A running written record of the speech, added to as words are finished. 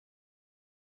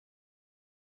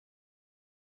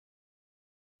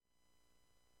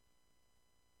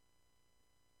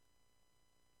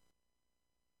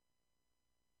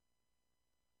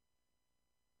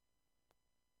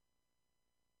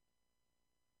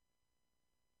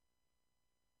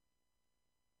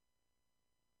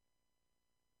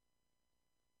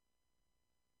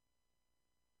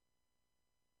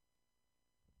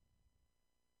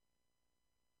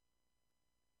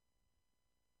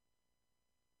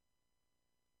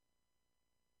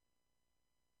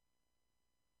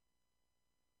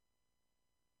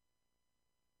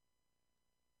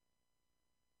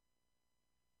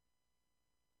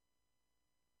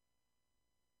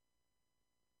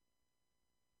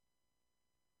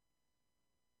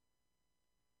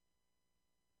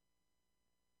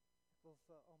wil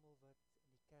vir almal wat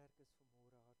in die kerk is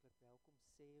vanmôre hartlik welkom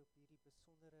sê op hierdie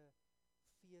besondere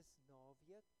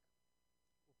feesnaweek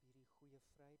op hierdie goeie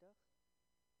Vrydag.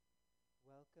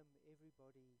 Welcome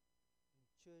everybody in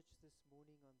church this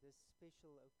morning on this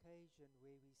special occasion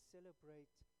where we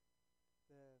celebrate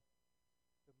the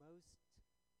most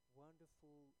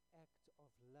wonderful act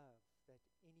of love that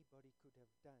anybody could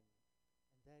have done,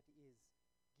 and that is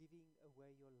giving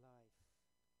away your life.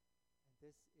 And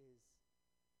this is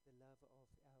the love of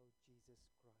our Jesus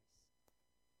Christ.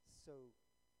 So,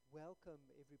 welcome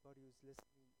everybody who's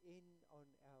listening in on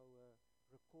our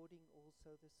recording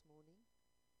also this morning.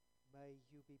 May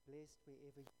you be blessed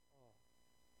wherever you are.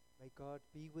 May God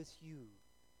be with you,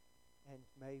 and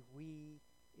may we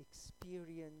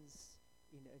experience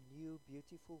in a new,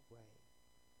 beautiful way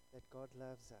that God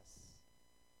loves us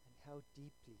and how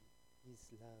deeply His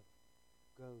love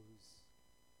goes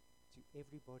to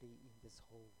everybody in this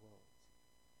whole world.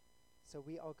 So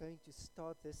we are going to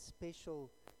start this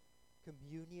special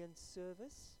communion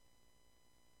service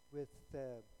with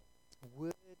the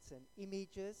words and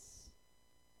images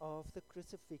of the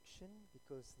crucifixion,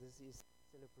 because this is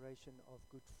a celebration of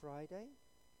Good Friday.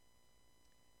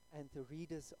 And the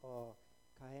readers are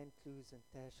Kayan Kloos and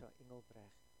Tasha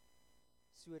Engelbrecht.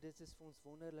 So dit is vir ons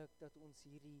wonderlik dat ons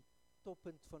hierdie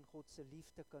toppunt van God se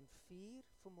liefde kan vier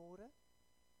vanmôre.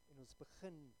 En ons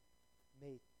begin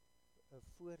met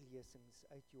voorlesings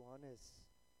uit Johannes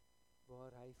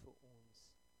waar hy vir ons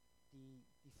die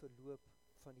verloop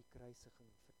van die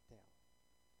kruisiging vertel.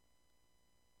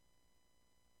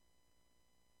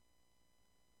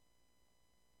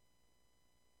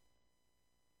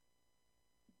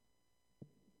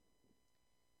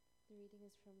 The reading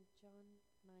is from John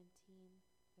 19,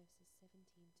 verses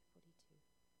 17 to 42.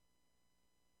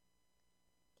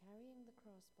 Carrying the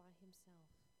cross by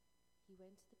himself, he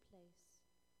went to the place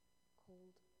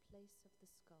called Place of the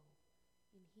Skull,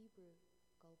 in Hebrew,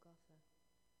 Golgotha.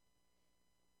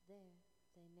 There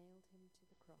they nailed him to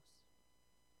the cross.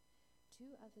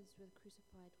 2 others were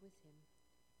crucified with him,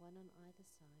 one on either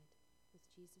side, with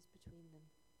Jesus between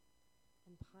them.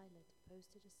 And Pilate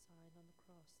posted a sign on the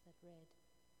cross that read,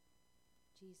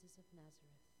 Jesus of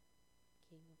Nazareth,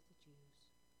 King of the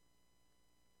Jews.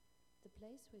 The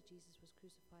place where Jesus was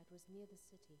crucified was near the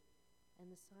city, and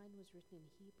the sign was written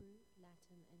in Hebrew,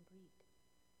 Latin, and Greek,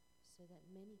 so that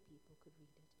many people could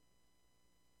read it.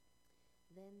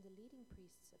 Then the leading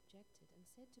priests objected and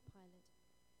said to Pilate,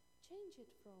 "Change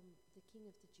it from the King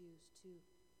of the Jews to,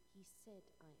 he said,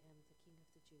 I am the King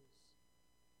of the Jews."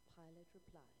 Pilate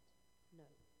replied, "No,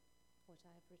 what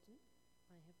I have written,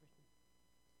 I have written."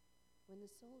 When the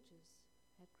soldiers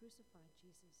had crucified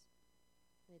Jesus,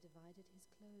 they divided his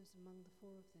clothes among the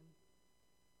 4 of them.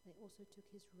 They also took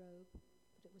his robe,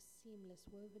 but it was seamless,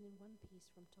 woven in one piece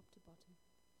from top to bottom.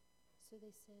 So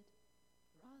they said,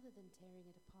 "Rather than tearing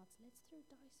it apart, let's throw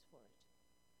dice for it."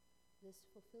 This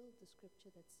fulfilled the scripture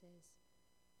that says,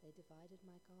 "They divided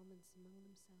my garments among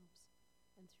themselves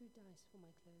and threw dice for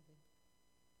my clothing."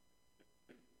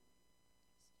 Excuse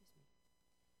me.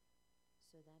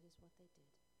 So that is what they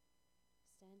did.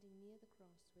 Standing near the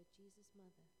cross were Jesus'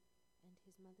 mother and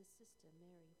his mother's sister,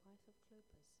 Mary, wife of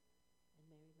Clopas, and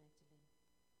Mary Magdalene.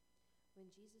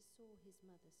 When Jesus saw his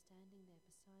mother standing there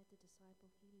beside the disciple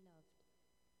he loved,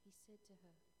 he said to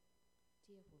her,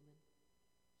 "Dear woman,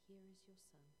 here is your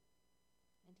son."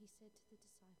 And he said to the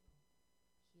disciple,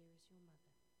 "Here is your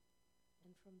mother."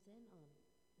 And from then on,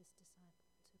 this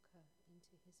disciple took her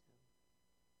into his home.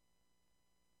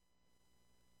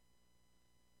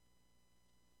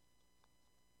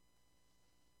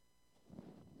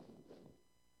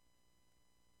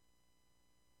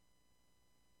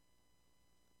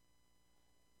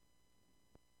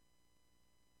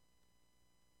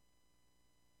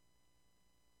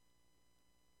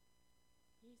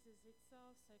 Jesus het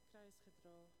self sy kruis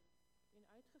gedra en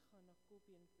uitgegaan na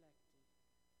Kolbeenplek toe,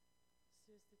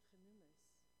 soos dit genoem is,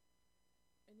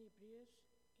 in Hebreërs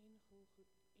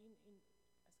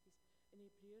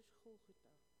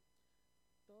Golgotha.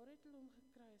 Daar het hulle hom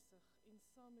gekruisig en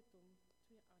saam met hom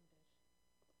 2 ander,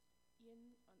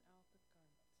 een aan elke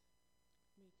kant,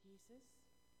 met Jesus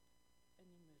in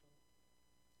die middel.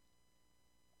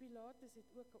 Pilatus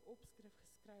het ook 'n opskrif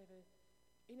geskrywe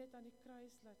en het aan die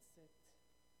kruis laat sit.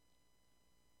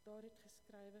 Daar het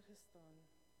geskrywe gestaan,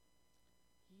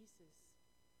 Jesus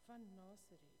van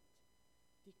Nasaret,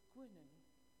 die koning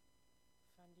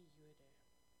van die Jode.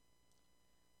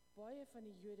 Baie van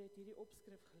die Jode het hierdie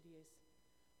opskrif gelees,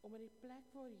 omdat die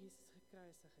plek waar Jesus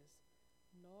gekruisig is,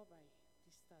 naby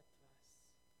die stad was.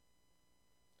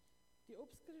 Die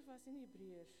opskrif was in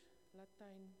Hebreërs,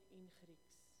 Latyn en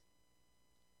Grieks.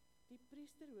 Die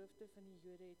priesterhoofde van die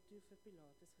Jode het toe vir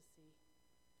Pilatus gesê: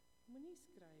 Moenie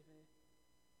skrywe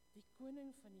die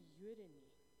koning van die Jode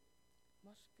nie,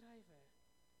 maar skrywe,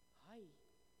 hy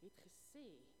het gesê,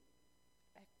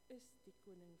 ek is die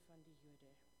koning van die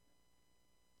Jode.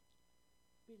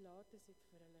 Pilatus het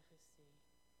vir hulle gesê: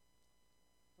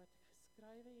 Wat ek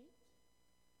geskrywe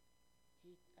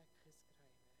het ek geskrywe.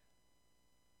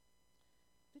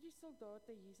 Toe die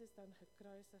soldate Jesus dan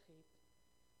gekruisig het,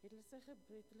 het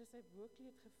hulle sy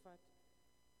bokkleed gevat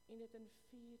en dit in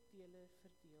 4 dele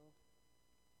verdeel,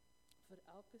 vir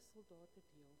elke soldaat 'n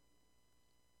deel.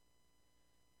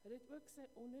 Hulle het ook sy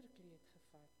onderkleed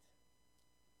gevat.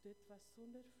 Dit was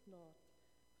sonder naad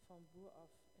van bo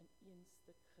af in 1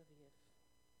 stuk geweef.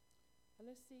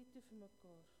 Hulle sê toe vir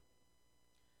mekaar: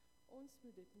 Ons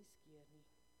moet dit nie skeer nie.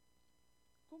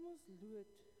 Kom ons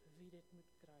loot wie dit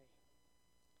moet kry.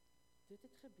 Dit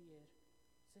het gebeur,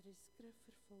 sodat die skrif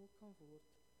vervul kan word,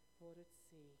 waar dit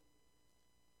sê: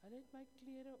 Hulle het my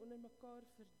klere onder mekaar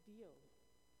verdeel,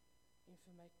 en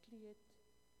vir my kleed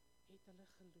het hulle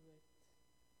geloot.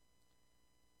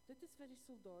 Dit is wat die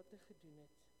soldate gedoen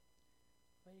het.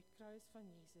 By die kruis van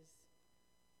Jesus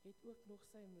het ook nog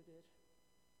sy moeder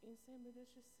en sy moeder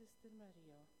se suster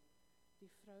Maria, die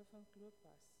vrou van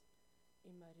Klopas,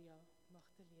 en Maria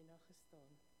Magdalena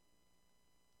gestaan.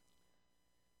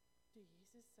 Toe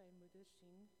Jesus sy moeder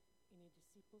sien en die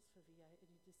disipel vir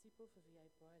wie hy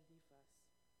baie lief was,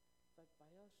 wat by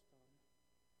haar staan,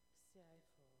 sê hy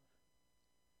vir haar: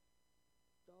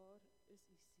 Daar is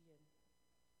u seun.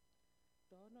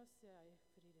 Daarna sê hy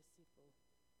vir die disipel: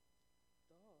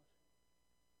 Daar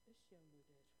is jou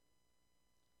moeder.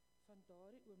 Van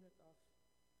daardie oomblik af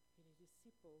het die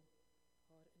disipel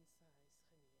haar in sy huis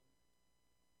geneem.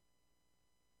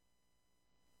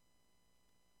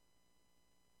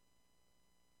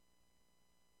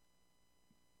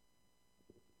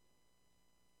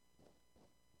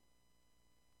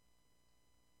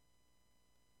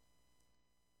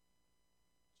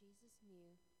 Jesus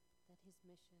knew that his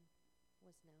mission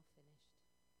was now finished.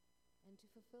 And to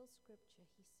fulfill scripture,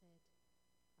 he said,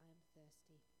 I am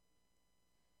thirsty.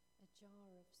 A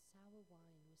jar of sour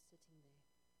wine was sitting there.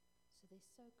 So they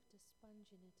soaked a sponge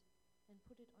in it and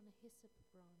put it on a hyssop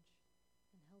branch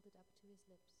and held it up to his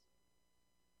lips.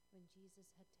 When Jesus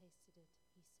had tasted it,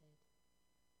 he said,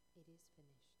 It is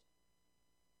finished.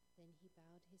 Then he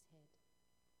bowed his head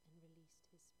and released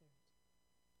his spirit.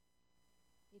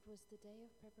 It was the day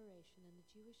of preparation, and the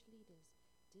Jewish leaders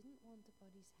didn't want the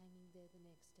bodies hanging there the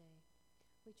next day,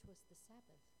 which was the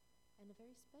Sabbath, and a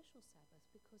very special Sabbath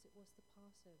because it was the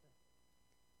Passover.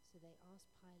 So they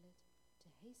asked Pilate to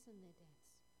hasten their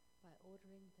deaths by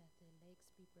ordering that their legs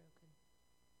be broken.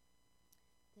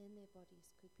 Then their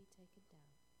bodies could be taken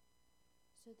down.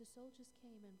 So the soldiers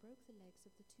came and broke the legs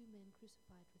of the 2 men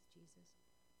crucified with Jesus.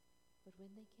 But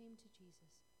when they came to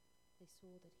Jesus, they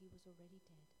saw that he was already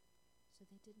dead, so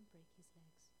they didn't break his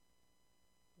legs.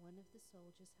 One of the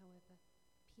soldiers, however,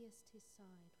 pierced his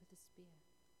side with a spear,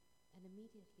 and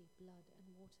immediately blood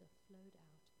and water flowed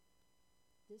out.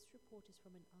 This report is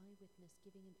from an eyewitness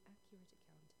giving an accurate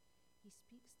account. He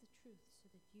speaks the truth so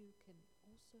that you can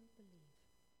also believe.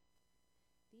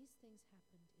 These things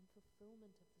happened in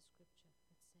fulfillment of the scripture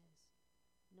that says,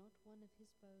 Not one of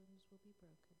his bones will be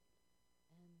broken,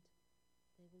 and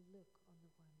they will look on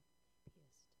the one they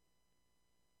pierced.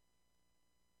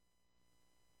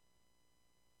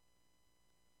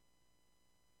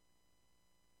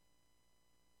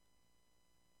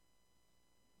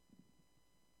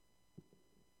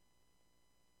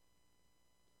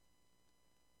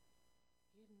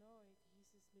 Hierna het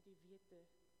Jesus met die wete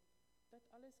dat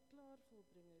alles klaar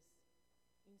volbring is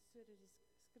en sodat die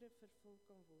skrif vervul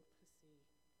kan word gesê: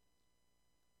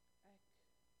 Ek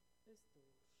is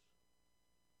dors.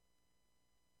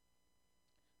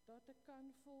 Daar het 'n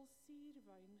kan vol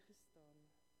suurwyn gestaan.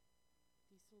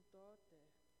 Die soldate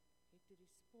het toe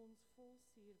die spons vol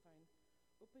suurwyn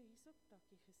op 'n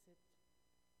hyssoptakkie gesit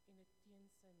en dit teen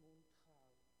sy mond gehou.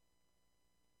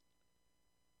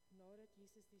 Nadat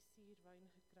Jesus die suurwyn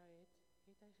gekry het,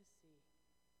 het hy gesê: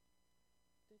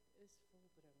 Dit is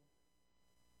volbring.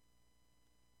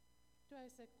 Toe het hy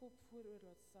sy kop vooroor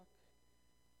laat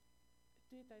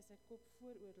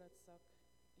sak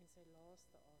en sy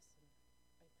laaste asem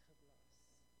uitgeblaas.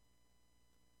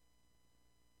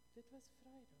 Dit was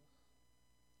Vrydag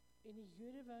en die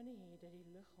Jode wou nie hê dat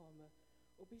die liggame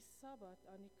op die Sabbat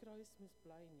aan die kruis moes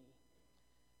bly nie,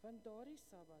 want daardie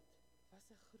Sabbat was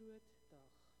 'n groot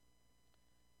dag.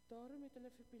 Daarom het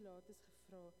hulle vir Pilatus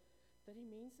gevra dat die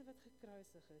mense wat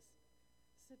gekruisig is,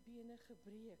 se bene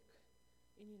gebreek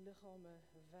en die liggame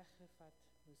weggevat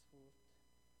moes word.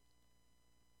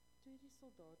 Toe het die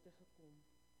soldate gekom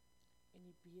en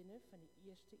die bene van die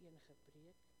eerste een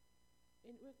gebreek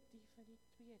en ook die van die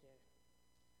tweede,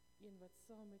 een wat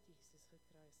saam met Jesus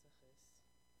gekruisig is.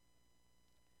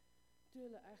 Toe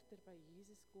hulle egter by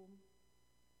Jesus kom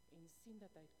en sien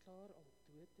dat hy klaar al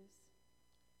dood is,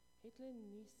 het hulle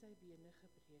nie sy bene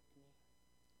gebreek nie.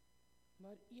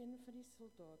 Maar een van die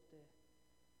soldate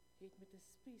het met 'n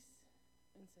spies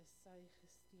in sy sy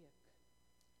gesteek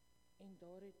en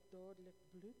daar het dadelik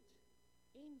bloed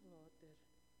en water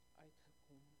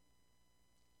uitgekom.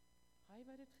 Hy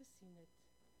wat dit gesien het,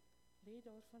 lê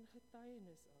daarvan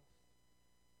getuienis af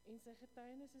en sy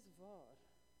getuienis is waar.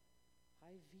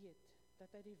 Hy weet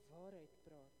dat hy die waarheid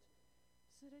praat,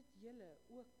 sodat julle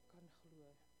ook kan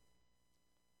glo.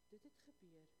 Dit het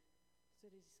gebeur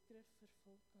sodat die skrif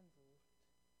vervul kan word.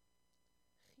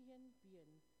 Geen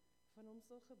been van hom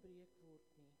sal gebreek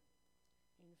word nie.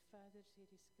 En verder sê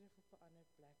die skrif op 'n ander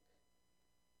plek: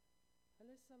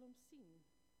 hulle sal hom sien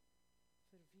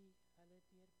vir wie hulle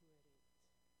deurboor het.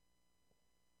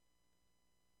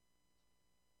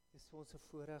 Dis vir ons 'n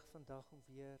voorreg vandag om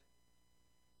weer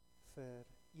vir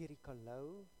Erika Lou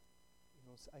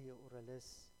en ons eie oralis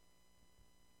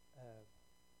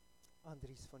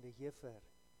Andries van der Heever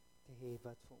te hê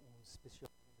wat vir ons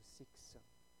spesiale musiek sing.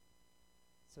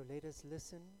 So let us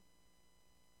listen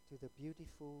to the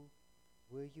beautiful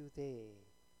 "Were You There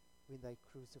When They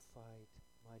Crucified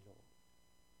My Lord?"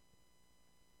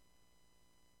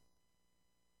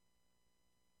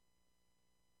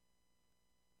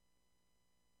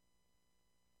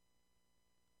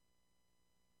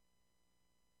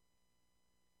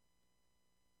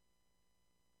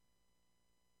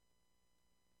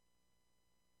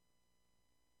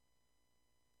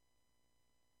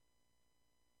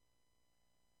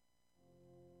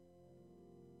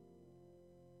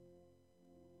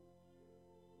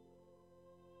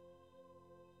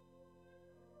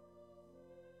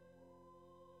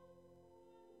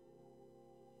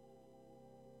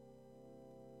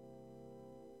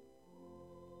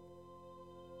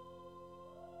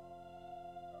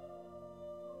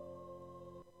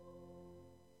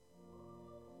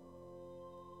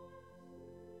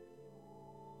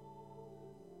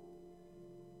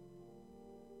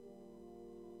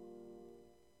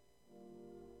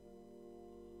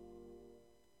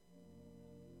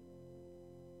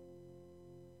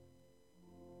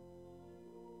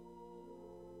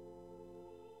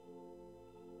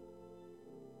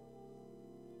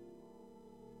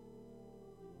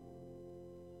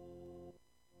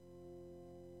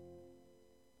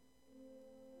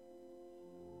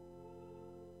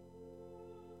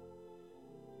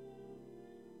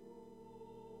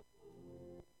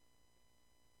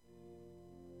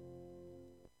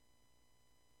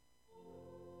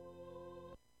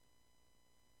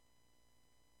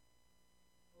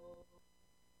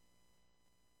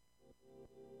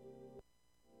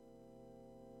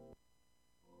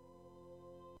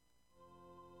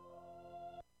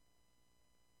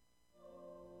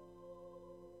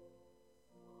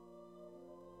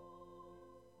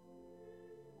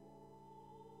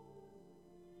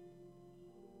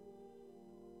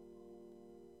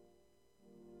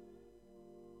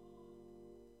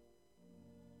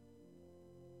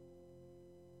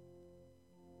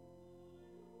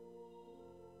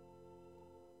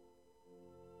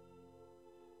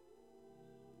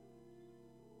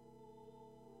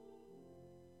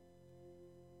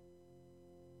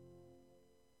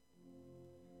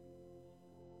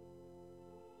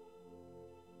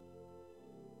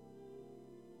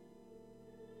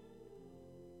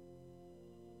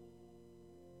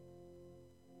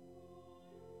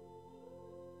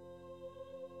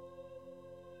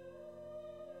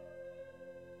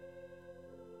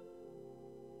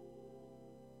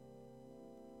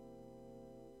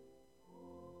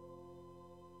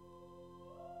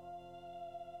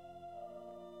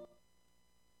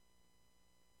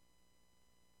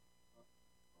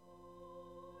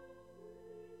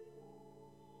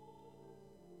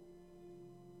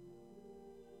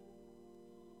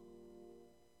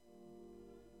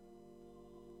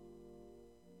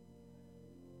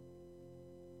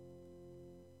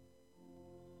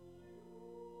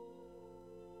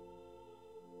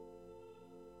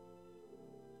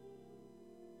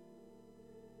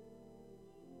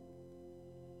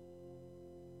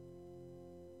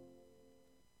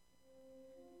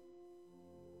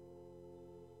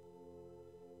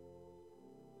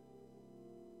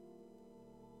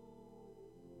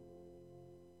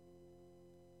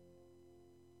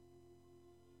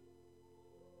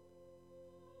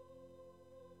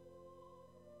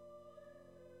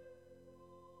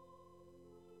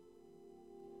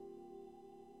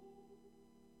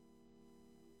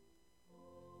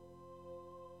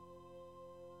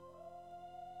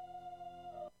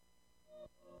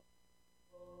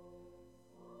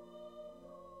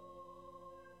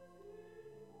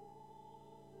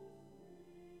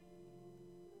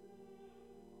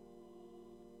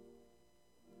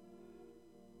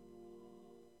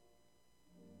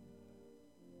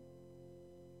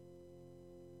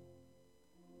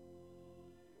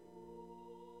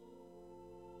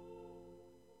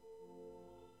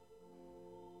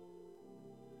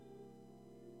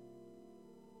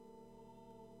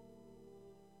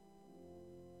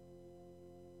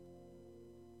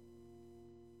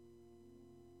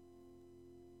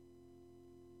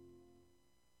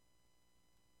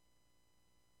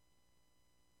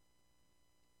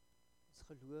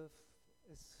 geloof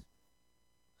is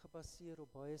gebaseer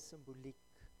op baie simboliek.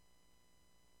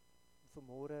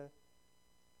 Vanmôre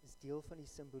is deel van die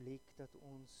simboliek dat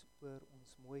ons oor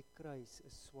ons mooi kruis 'n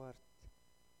swart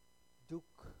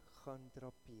doek gaan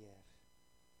drapeer.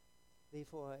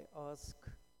 Therefore I ask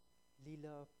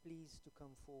Lila please to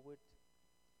come forward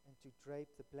and to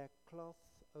drape the black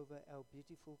cloth over our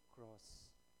beautiful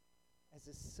cross as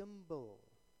a symbol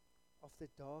of the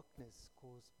darkness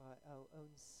caused by our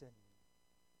own sin,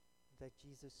 that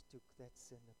Jesus took that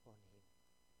sin upon him.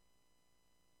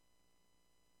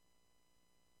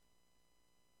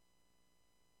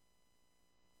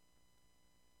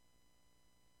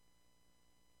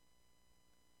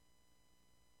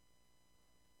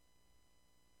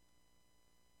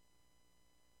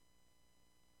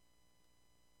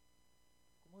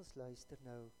 Kom ons luister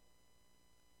nou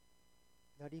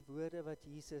na die woorde wat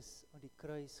Jesus aan die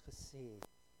kruis gesê het,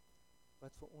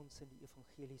 wat vir ons in die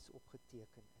evangelies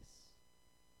opgeteken is.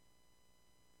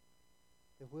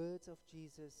 The words of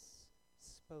Jesus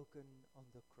spoken on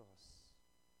the cross.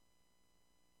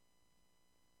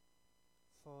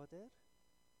 Vader,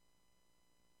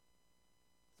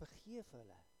 vergeef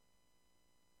hulle,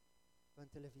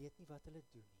 want hulle weet nie wat hulle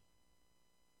doen nie.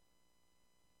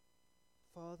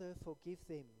 Father, forgive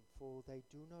them, for they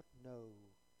do not know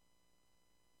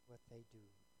what they do.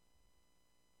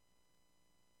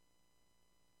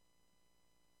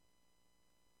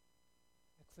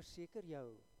 Ek verseker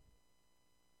jou,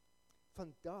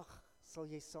 vandag sal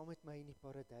jy saam met my in die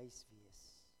paradys wees.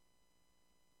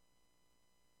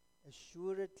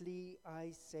 Assuredly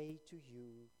I say to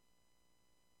you,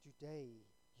 today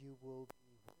you will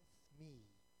be with me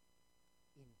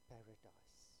in paradise.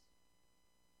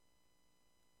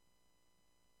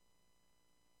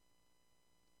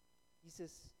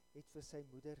 Jesus het vir sy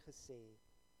moeder gesê,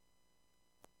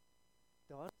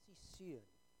 daar is die seun,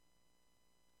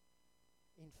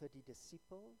 en vir die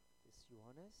disipel, dis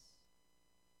Johannes,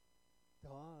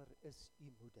 daar is u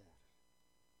moeder.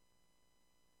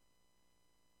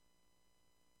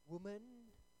 Woman,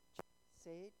 Jesus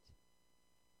said,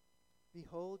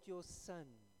 behold your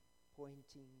son,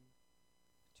 pointing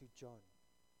to John.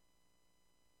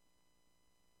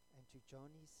 And to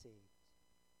John he said,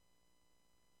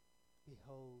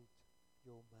 behold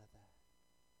your mother.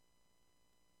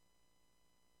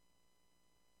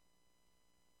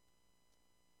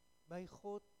 My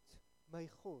God,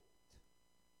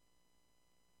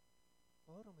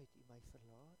 waarom het u my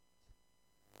verlaat?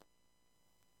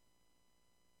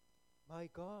 My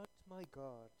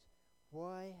God,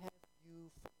 why have you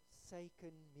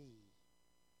forsaken me?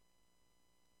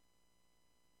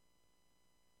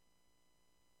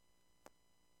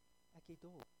 Ek het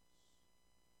dors.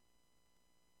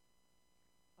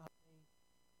 I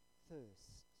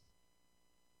thirst.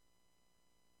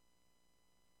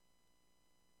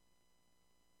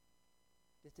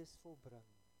 Dit is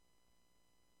volbring.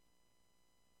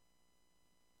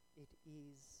 It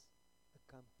is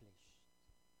accomplished.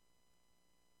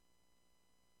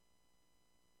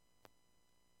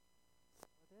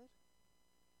 Vader,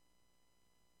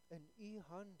 in u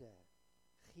hande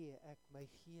gee ek my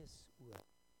gees oor.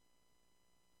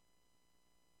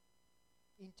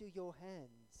 Into your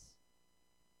hands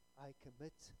I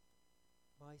commit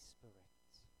my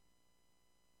spirit.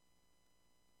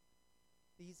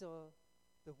 These are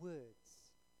the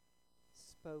words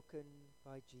spoken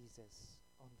by Jesus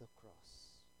on the cross.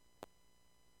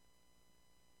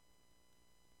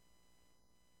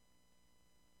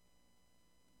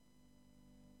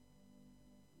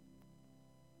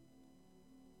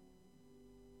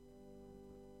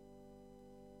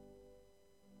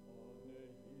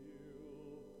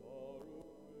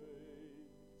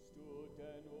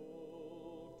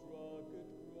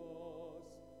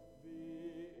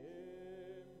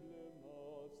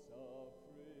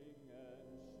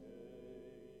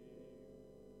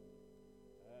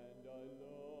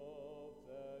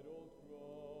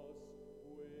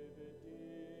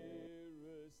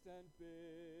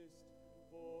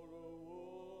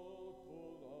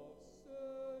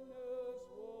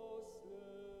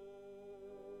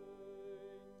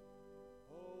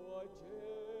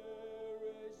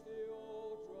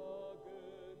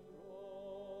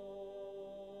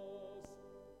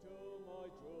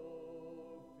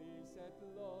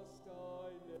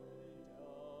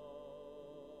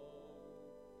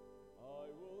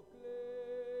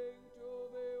 Cling to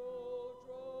the old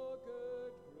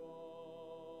rugged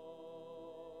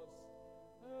cross.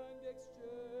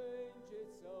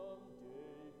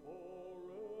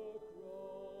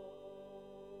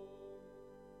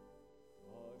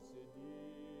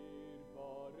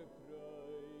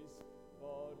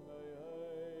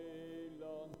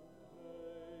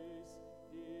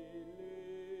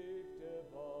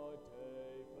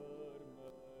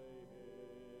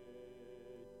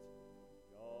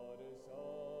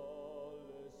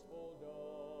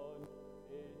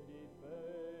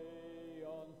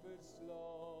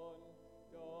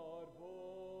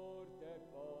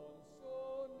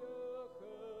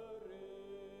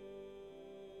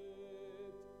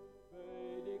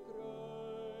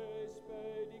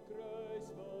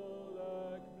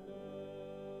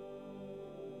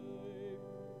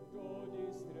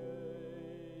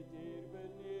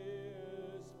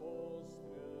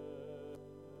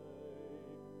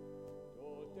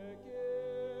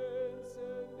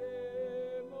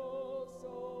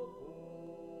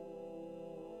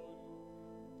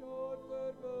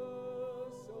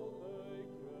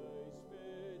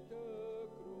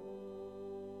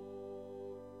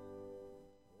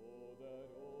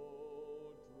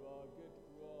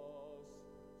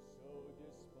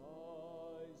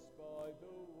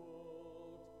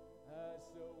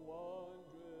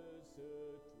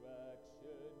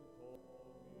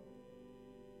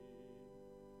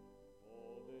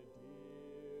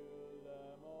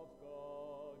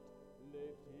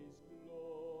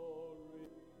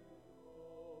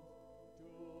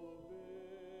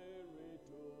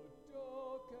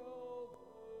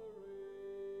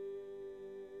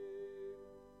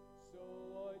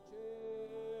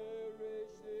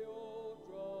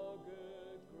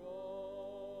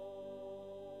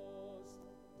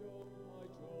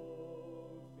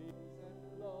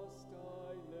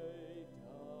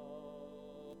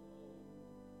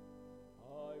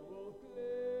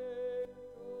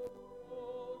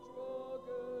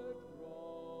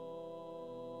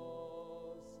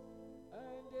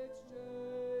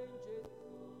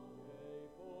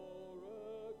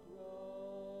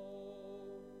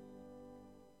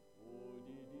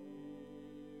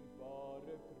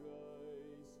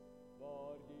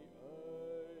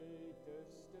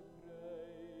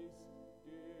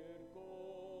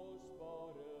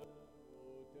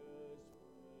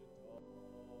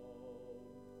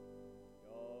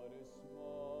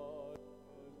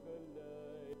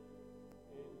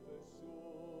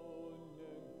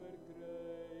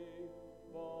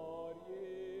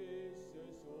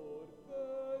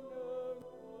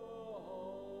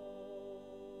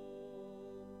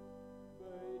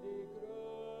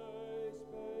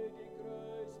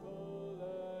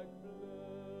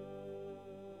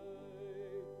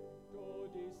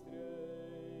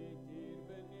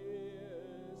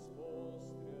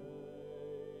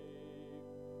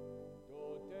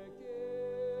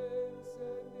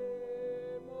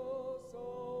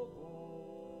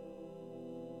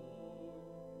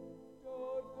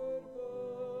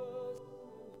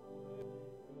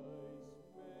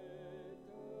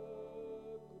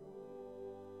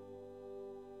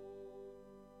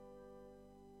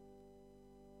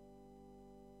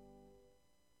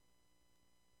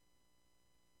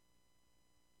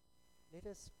 Let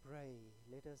us pray.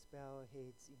 Let us bow our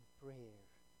heads in prayer.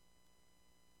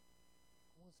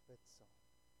 Kom ons bid saam.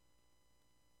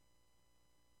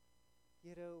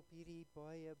 Here, op hierdie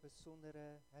baie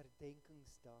besondere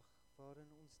herdenkingsdag,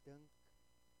 waarin ons dink,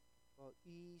 waar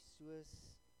U soos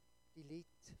die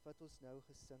lied wat ons nou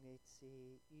gesing het,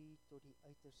 sê, U tot die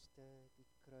uiterste die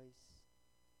kruis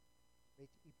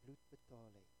met U bloed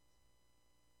betaal het.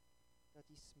 Dat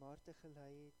U smarte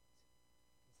gelei het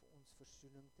om vir ons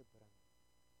versoening te bring.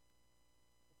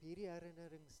 Op hierdie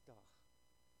herinneringsdag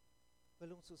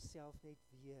wil ons onsself net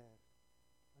weer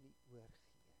aan U oorgee.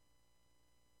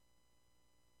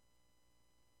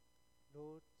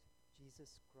 Lord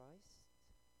Jesus Christ,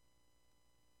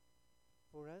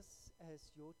 for us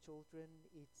as your children,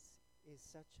 it is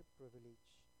such a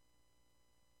privilege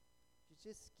to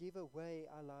just give away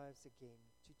our lives again,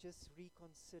 to just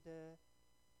reconsider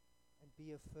and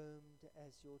be affirmed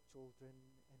as your children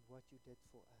and what you did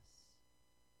for us.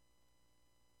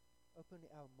 Open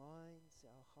our minds,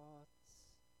 our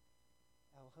hearts,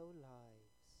 our whole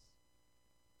lives,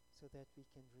 so that we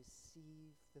can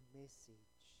receive the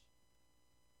message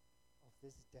of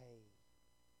this day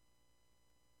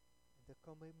and the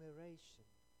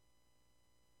commemoration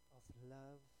of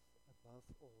love above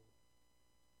all.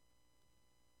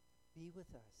 Be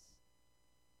with us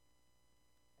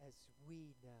as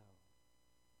we now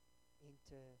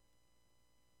enter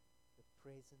the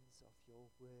presence of your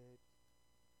word,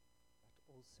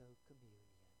 but also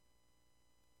communion.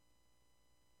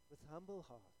 With humble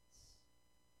hearts,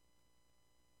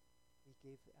 we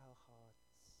give our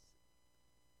hearts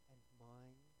and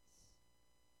minds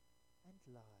and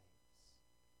lives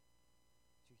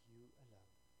to you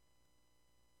alone.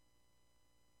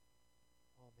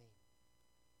 Amen.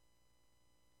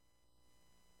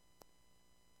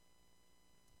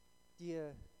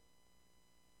 Dear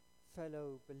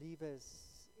fellow believers,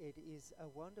 it is a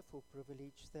wonderful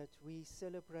privilege that we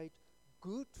celebrate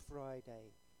Good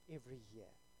Friday every year.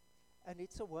 And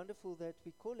it's so wonderful that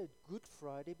we call it Good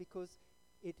Friday because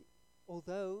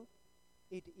although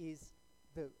it is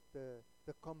the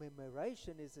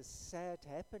commemoration is a sad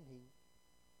happening,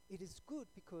 it is good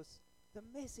because the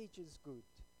message is good.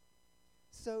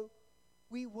 So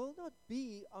we will not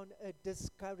be on a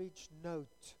discouraged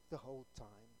note the whole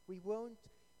time. We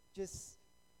won't just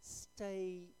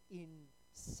stay in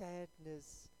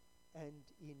sadness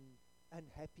and in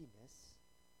unhappiness,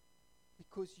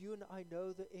 because you and I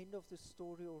know the end of the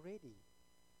story already.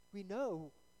 We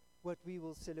know what we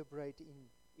will celebrate in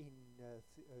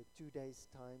 2 days'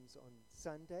 times on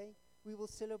Sunday. We will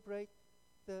celebrate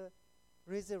the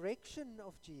resurrection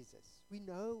of Jesus. We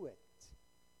know it.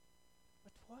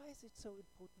 But why is it so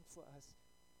important for us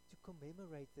to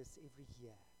commemorate this every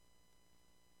year?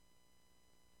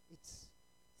 It's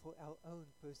for our own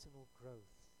personal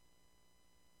growth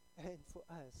and for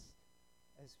us,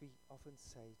 as we often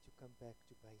say, to come back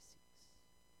to basics.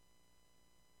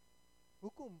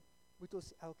 Hoekom moet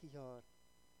ons elke jaar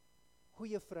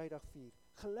Goeie Vrydag vier?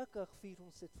 Gelukkig vier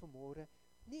ons dit vanmôre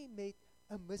nie met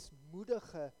 'n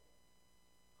mismoedige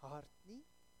hart nie,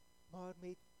 maar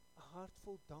met 'n hart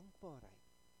vol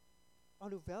dankbaarheid.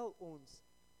 Alhoewel ons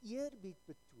eerbied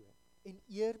betoon en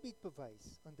eerbied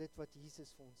bewys aan dit wat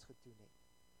Jesus vir ons gedoen het,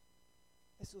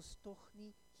 is ons tog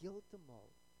nie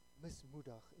heeltemal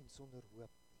mismoedig en sonder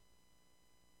hoop nie.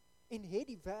 En het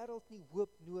die wêreld nie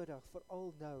hoop nodig,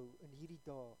 veral nou in hierdie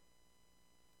dae?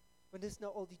 Want dis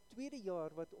nou al die 2de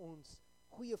jaar wat ons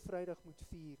Goeie Vrydag moet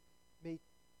vier met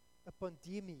 'n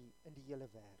pandemie in die hele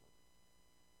wêreld.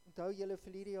 Onthou julle,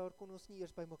 verlede jaar kon ons nie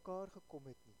eers by mekaar gekom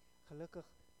het nie. Gelukkig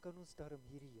kan ons daarom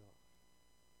hierdie jaar.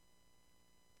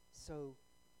 So,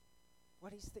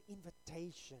 what is the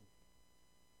invitation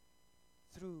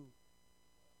through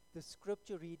the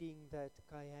scripture reading that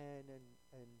Kyan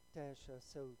and Tasha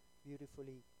so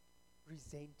beautifully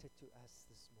presented to us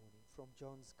this morning from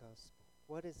John's Gospel?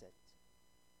 What is it?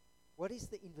 What is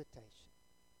the invitation?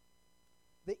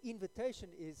 The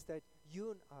invitation is that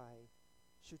you and I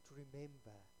should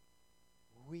remember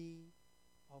we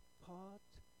are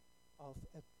part of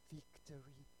a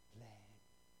victory plan.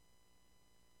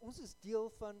 Ons is deel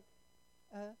van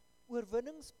 'n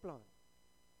oorwinningsplan.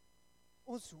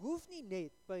 Ons hoef nie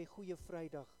net by Goeie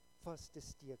Vrydag vas te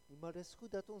steek nie, maar dis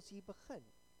goed dat ons hier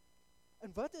begin.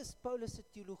 En wat is Paulus se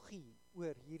teologie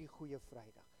oor hierdie Goeie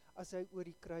Vrydag as hy oor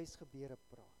die kruisgebeure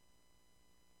praat?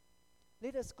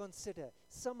 Let us consider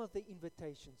some of the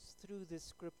invitations through this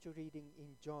scripture reading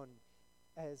in John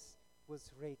as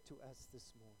was read to us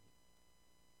this morning.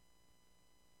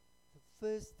 The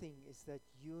first thing is that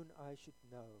you and I should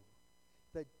know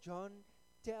that John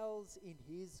tells in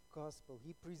his gospel,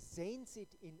 he presents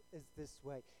it in as this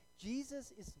way.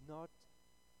 Jesus is not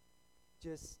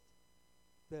just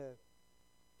the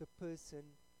person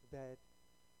that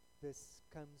this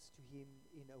comes to him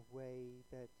in a way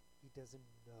that he doesn't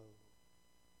know.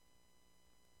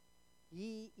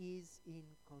 He is in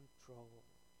control.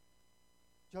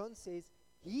 John says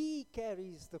he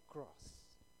carries the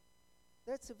cross.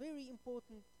 That's a very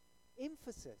important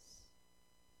emphasis.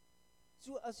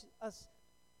 So as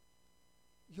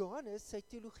Johannes sy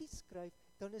teologie skryf,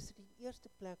 dan is dit die eerste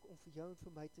plek om vir jou en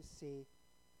vir my te sê,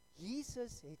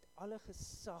 Jesus het alle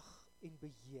gesag en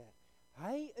beheer.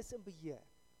 Hy is in beheer.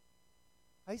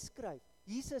 Hy skryf,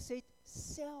 Jesus het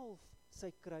self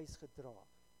sy kruis gedra.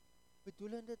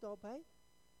 Bedoelende daarby,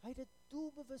 hy het dit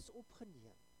doelbewus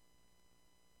opgeneem.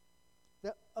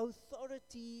 The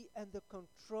authority and the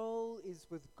control is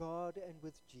with God and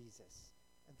with Jesus.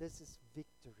 And this is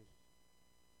victory.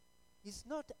 He's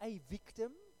not a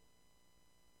victim.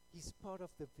 He's part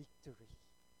of the victory.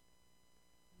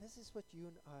 And this is what you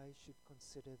and I should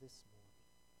consider this morning.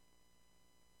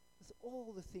 With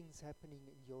all the things happening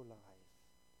in your life,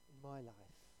 in my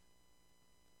life,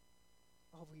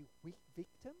 are we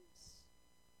victims?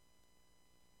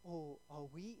 Or are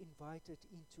we invited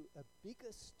into a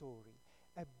bigger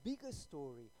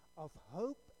story of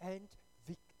hope and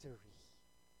victory?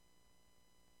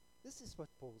 This is what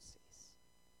Paul says.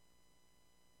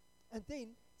 And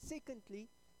then, secondly,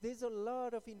 there's a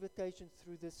lot of invitations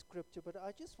through this scripture, but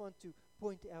I just want to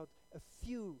point out a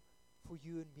few for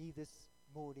you and me this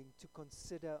morning to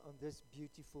consider on this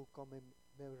beautiful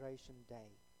commemoration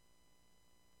day.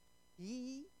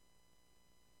 He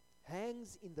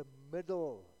hangs in the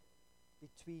middle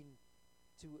between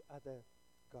two other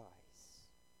guys.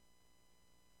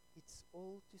 It's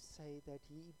all to say that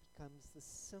he becomes the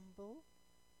symbol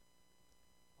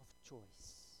of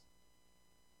choice.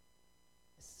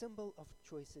 A symbol of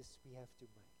choices we have to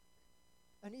make.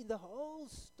 And in the whole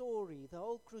story, the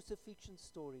whole crucifixion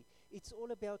story, it's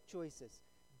all about choices.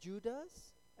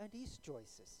 Judas and his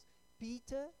choices.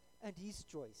 Peter and his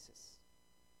choices.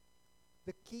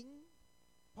 The king,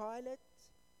 Pilate,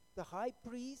 the high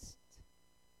priest,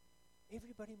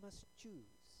 everybody must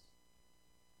choose.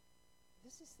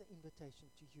 This is the invitation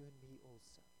to you and me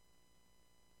also.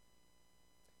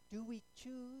 Do we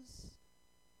choose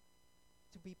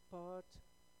to be part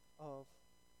of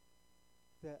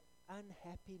the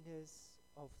unhappiness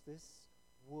of this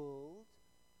world,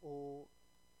 or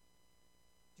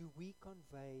do we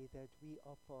convey that we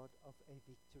are part of a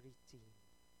victory team?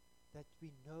 That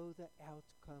we know the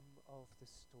outcome of the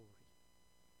story.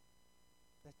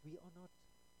 That we are not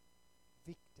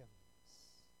victims.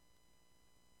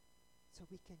 So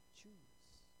we can choose.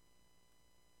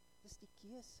 Dis die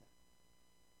keuse.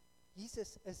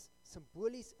 Jesus is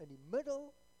symbolies in die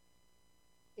middel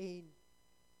en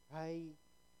hy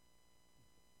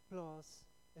plaas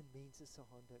in mense se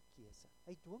hande 'n keuse.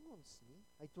 Hy dwing ons nie.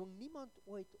 Hy dwing niemand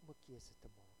ooit om 'n keuse te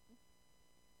maak nie.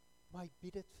 Maar hy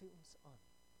bied dit vir ons aan.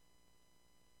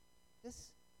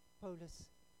 Dis Paulus,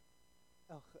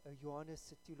 Johannes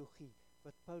se teologie,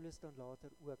 wat Paulus dan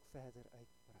later ook verder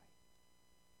uitbrei.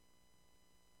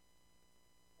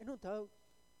 En onthou,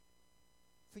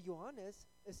 vir Johannes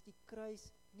is die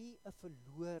kruis nie 'n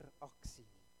verloor aksie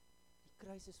nie. Die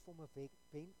kruis is vir hom 'n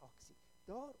wen aksie.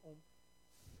 Daarom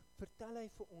vertel hy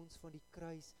vir ons van die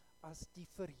kruis as die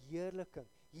verheerliking.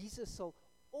 Jesus sal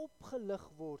opgelig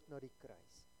word na die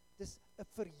kruis. Dis 'n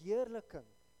verheerliking.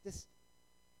 Dis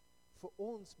vir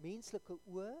ons menslike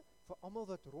oë, vir almal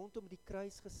wat rondom die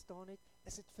kruis gestaan het,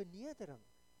 is dit vernedering.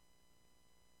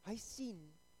 Hy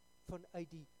sien vanuit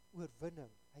die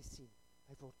oorwinning,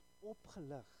 hy word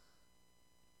opgelig.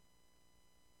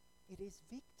 It is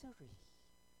victory.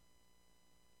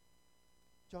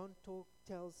 John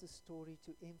tells the story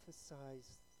to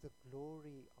emphasize the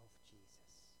glory of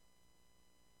Jesus.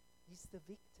 He's the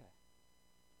victor.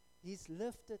 He's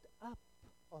lifted up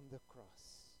on the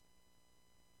cross.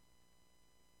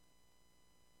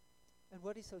 And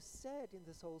what is so sad in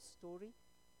this whole story,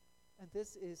 and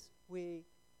this is where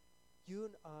you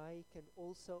and I can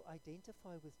also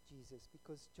identify with Jesus,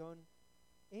 because John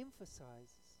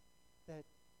emphasizes that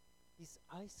he's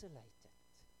isolated.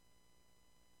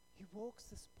 He walks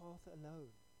this path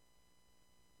alone.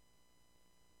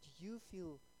 Do you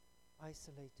feel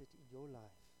isolated in your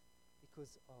life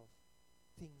because of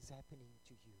things happening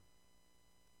to you?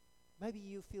 Maybe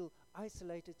you feel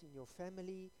isolated in your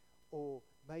family, or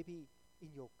maybe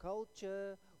in your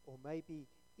culture, or maybe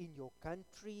in your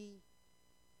country.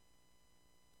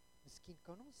 Miskien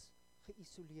kan ons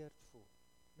geïsoleerd voel.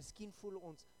 Miskien voel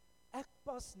ons, ek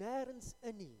pas nêrens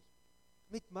in nie.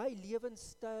 met my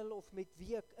lewenstyl of met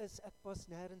wie ek is, ek pas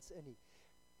nêrens in nie,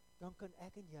 dan kan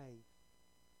ek en jy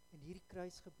in hierdie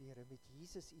kruisgebeure met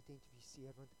Jesus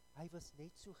identifiseer, want hy was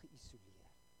net so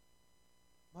geïsoleer.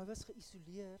 Maar hy was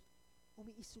geïsoleer om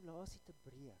die isolasie te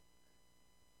breek.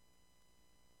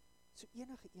 So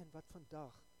enige een wat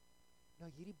vandag na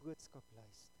hierdie boodskap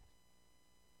luister,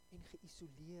 en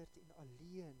geïsoleerd en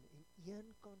alleen en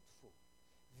eenkant voel,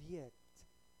 weet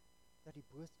dat die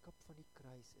boodskap van die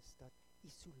kruis is, dat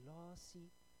isolasie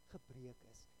gebreek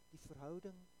is, die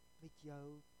verhouding met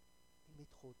jou en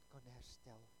met God kan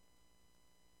herstel.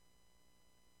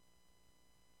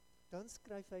 Dan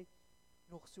skryf hy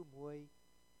nog so mooi,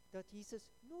 dat Jesus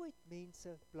nooit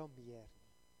mense blameer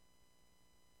nie.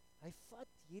 Hy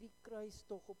vat hierdie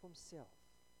kruistog op homself,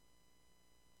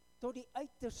 tot die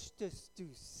uiterstes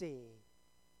toe sê,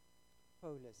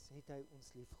 Paulus, het hy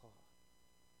ons lief gehad.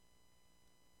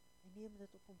 Hy neem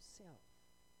dit op homself,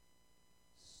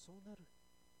 sonder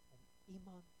om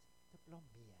iemand te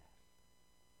blameer.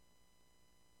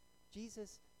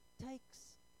 Jesus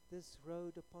takes this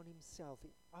road upon himself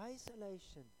in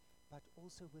isolation, but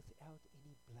also without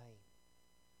any blame.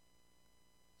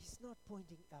 He's not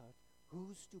pointing out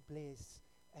who's to bless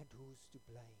and who's to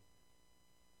blame.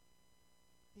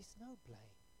 There's no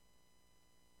blame.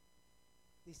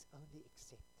 There's only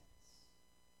acceptance.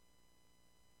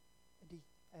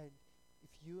 And if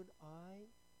you and I,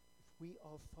 if we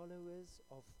are followers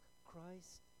of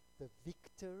Christ, the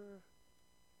victor,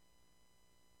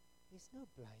 there's no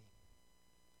blame.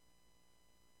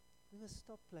 We must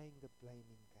stop playing the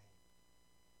blaming game.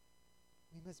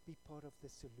 We must be part of the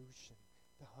solution,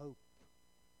 the hope,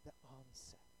 the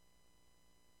answer.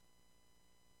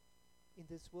 In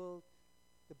this world,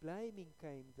 the blaming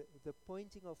game, the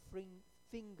pointing of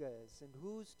fingers and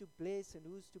who's to bless and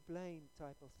who's to blame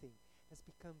type of thing has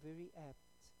become very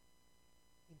apt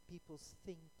in people's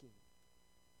thinking.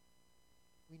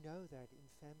 We know that in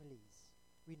families.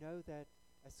 We know that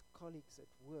as colleagues at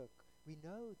work. We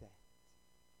know that.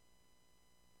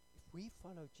 If we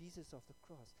follow Jesus of the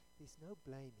cross, there's no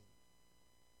blaming.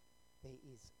 There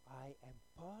is, I am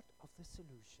part of the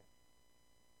solution.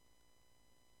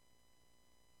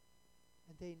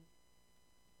 And then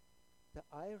the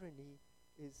irony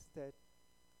is that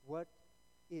what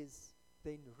is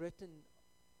then written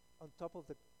on top of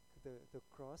the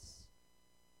cross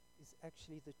is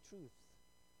actually the truth.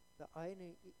 The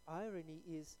irony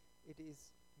is it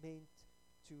is meant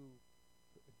to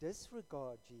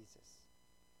disregard Jesus,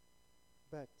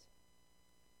 but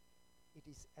it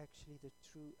is actually the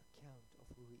true account of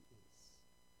who he is.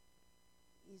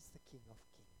 He is the King of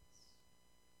Kings.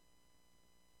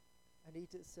 And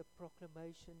it is a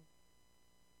proclamation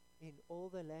in all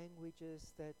the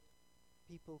languages that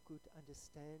people could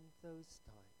understand those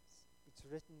times. It's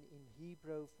written in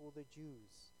Hebrew for the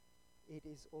Jews. It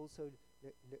is also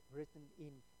written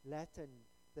in Latin,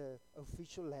 the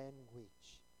official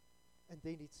language. And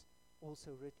then it's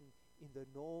also written in the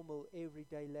normal,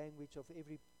 everyday language of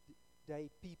everyday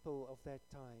people of that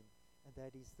time, and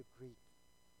that is the Greek.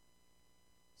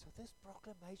 So this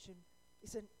proclamation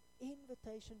is an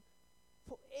invitation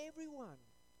for everyone.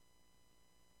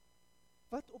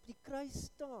 Wat op die kruis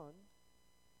staan,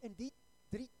 in die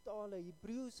 3 tale,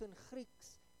 Hebreëus en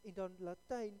Grieks en dan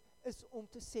Latyn, is om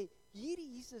te sê, hierdie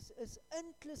Jesus is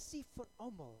inklusief vir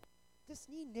almal. Dis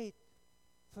nie net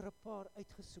vir 'n paar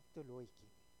uitgesoekte looitjie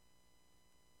nie.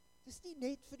 Dis nie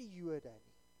net vir die Jode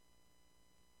nie.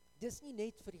 Dis nie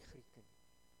net vir die Grieke nie.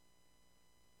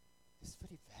 Dis vir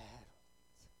die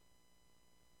wêreld.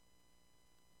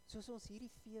 Soos ons hierdie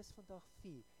fees vandag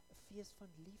vier, 'n fees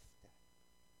van liefde,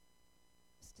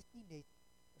 is dit nie net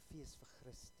 'n fees vir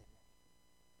Christene nie.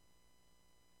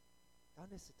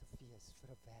 Dan is dit 'n fees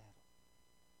vir 'n wêreld.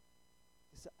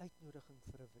 Dis 'n uitnodiging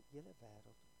vir 'n hele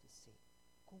wêreld om te sê,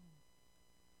 kom,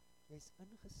 jy's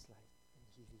ingesluit in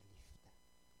hierdie liefde.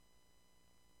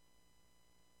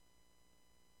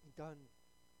 En dan,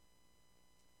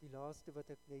 die laaste wat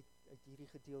ek net uit hierdie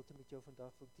gedeelte met jou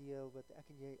vandag wil deel, wat ek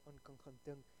en jy aan kan gaan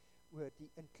dink, oor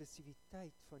die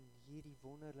inklusiwiteit van hierdie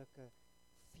wonderlike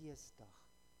feesdag,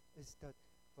 is dat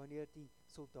wanneer die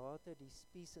soldate die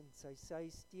spies in sy sy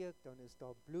steek, dan is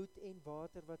daar bloed en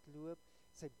water wat loop,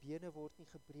 sy bene word nie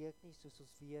gebreek nie, soos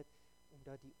ons weet,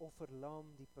 omdat die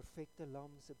offerlam, die perfekte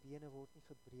lam, sy bene word nie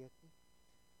gebreek nie.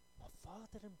 Maar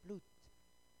water en bloed,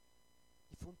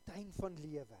 die fontein van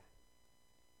lewe,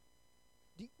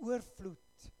 die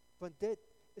oorvloed, want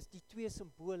dit is die 2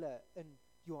 simbole in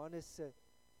Johannes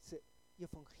se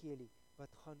evangelie,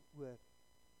 wat gaan oor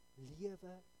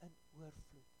lewe in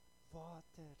oorvloed,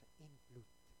 water en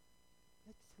bloed.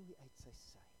 Dit vloei uit sy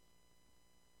sy.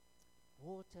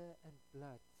 water and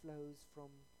blood flows from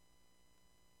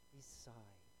his side,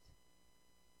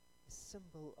 a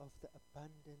symbol of the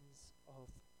abundance of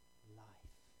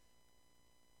life.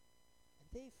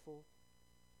 And therefore,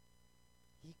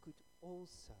 he could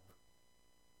also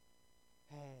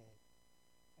have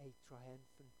a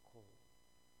triumphant call.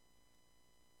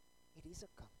 It is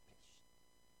accomplished.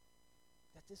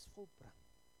 Dit is volbring.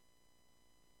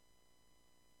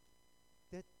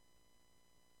 Dit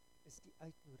is die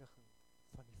uitnodiging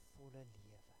van die volle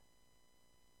lewe.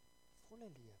 Volle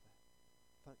lewe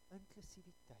van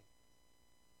inklusiwiteit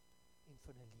en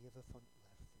van 'n lewe van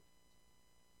oorvloed.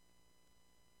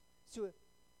 So,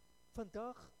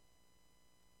 vandag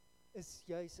is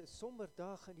juis 'n somber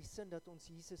dag in die sin dat ons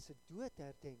Jesus se dood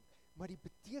herdenk, maar die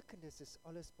betekenis is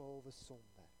alles behalwe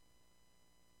somber.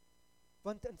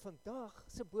 Want in vandag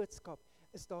se boodskap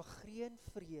is daar geen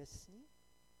vrees nie,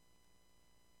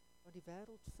 want die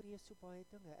wêreld vrees so baie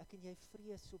dinge. Ek en jy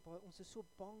vrees so baie, ons is so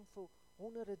bang vir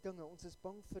honderde dinge. Ons is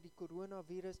bang vir die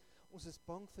coronavirus, ons is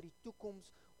bang vir die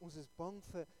toekoms, ons is bang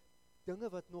vir dinge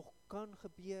wat nog kan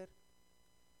gebeur.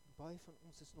 Baie van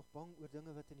ons is nog bang oor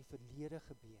dinge wat in die verlede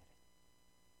gebeur het.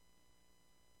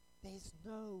 There's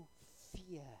no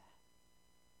fear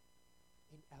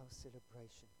in our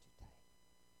celebration today.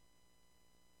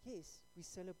 Yes, we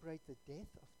celebrate the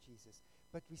death of Jesus,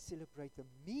 but we celebrate the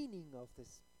meaning of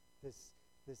his death.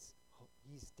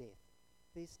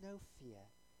 There's no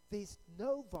fear. There's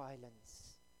no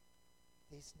violence.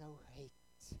 There's no hate.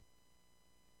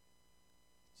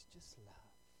 It's just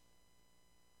love.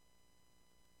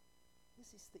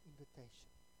 This is the invitation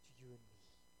to you and me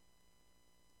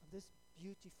on this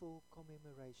beautiful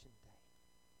commemoration day.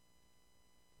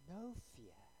 No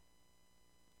fear.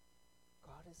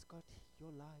 God has got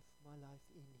your life, my life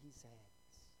in his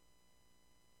hands.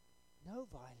 No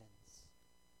violence.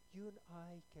 You and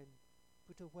I can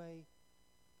put away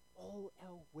all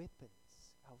our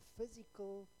weapons, our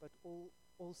physical, but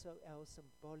also our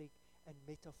symbolic and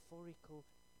metaphorical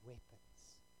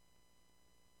weapons.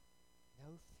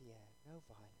 No fear, no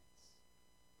violence,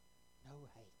 no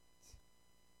hate.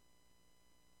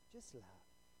 Just love.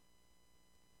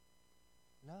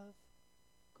 Love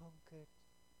conquered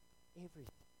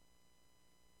everything.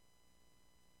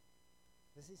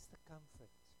 This is the comfort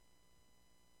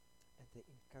and the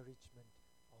encouragement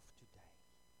of today.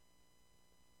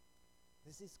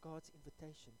 This is God's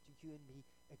invitation to you and me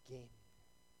again,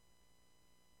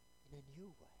 in a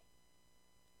new way.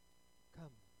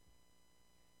 Come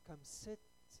sit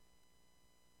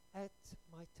at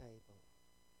my table.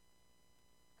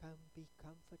 Come be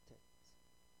comforted.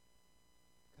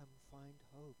 Come find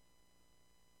hope.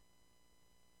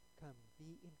 Come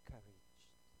be encouraged.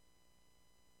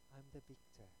 I'm the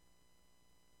victor.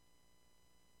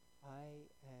 I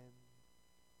am,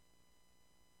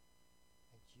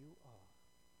 and you are,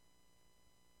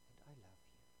 and I love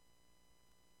you.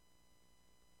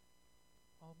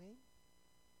 Amen.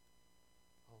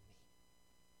 Amen.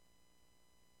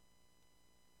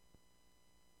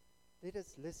 Let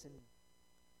us listen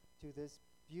to this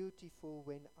beautiful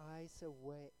 "When I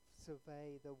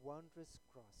survey the wondrous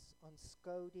cross."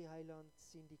 Aanskou die heiland,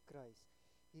 sien die kruis.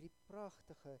 Hierdie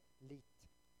pragtige lied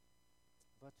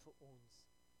wat vir ons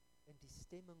in die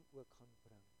stemming ook gaan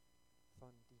bring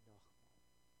van die nagmaal.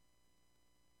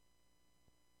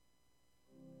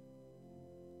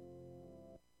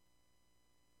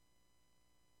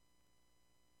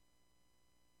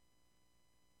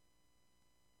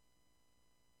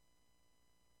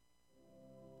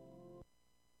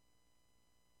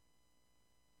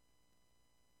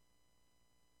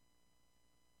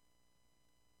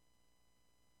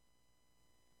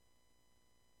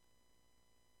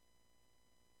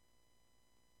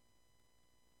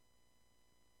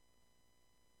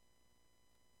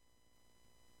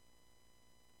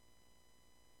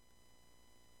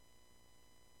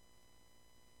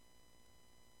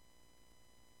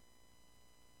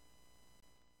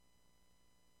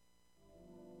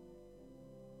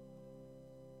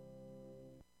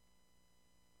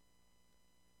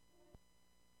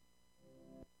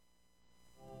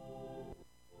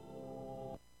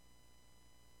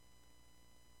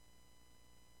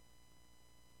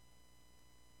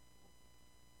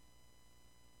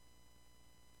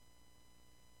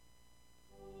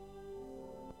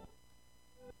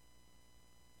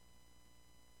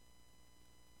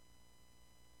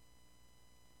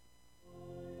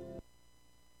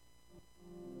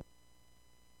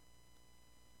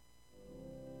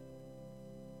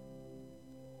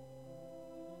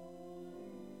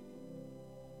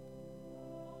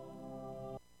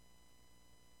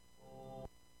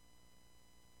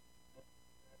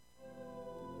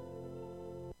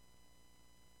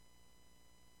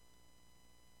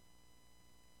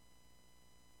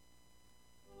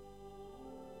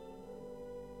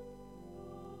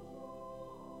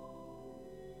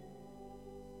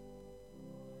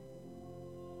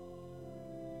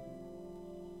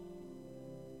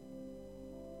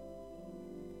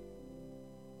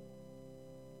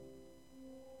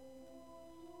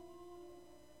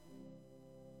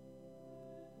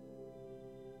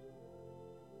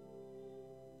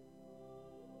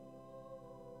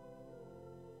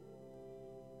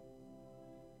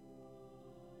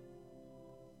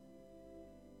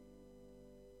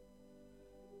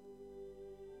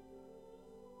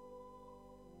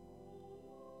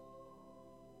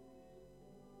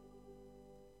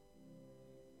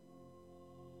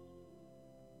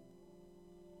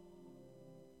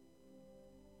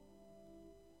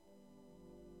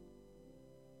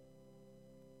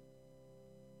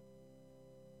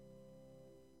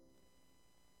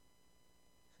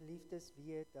 geliefdes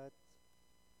weet dat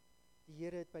die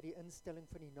Here het by die instelling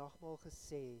van die nagmaal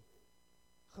gesê,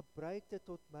 gebruik dit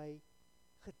tot my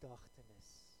gedagtenis.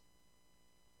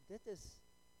 Dit is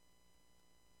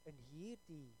in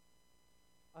hierdie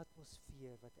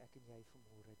atmosfeer wat ek en jy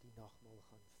vanmôre die nagmaal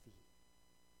gaan vier.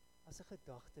 As 'n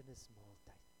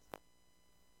gedagtenismaaltyd.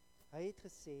 Hy het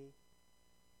gesê,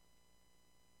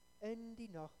 in die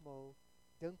nagmaal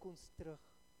dink ons terug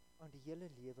aan die hele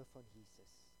lewe van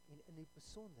Jesus en in die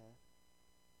besonder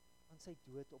aan sy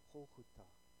dood op Golgotha.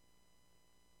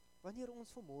 Wanneer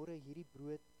ons vanmôre hierdie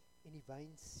brood en die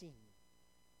wyn sien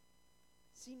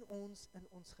ons in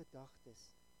ons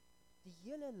gedagtes die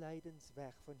hele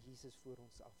lydensweg van Jesus voor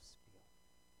ons afspeel.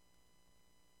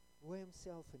 Hoe hy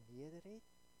homself verneder het,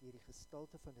 deur die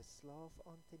gestalte van 'n slaaf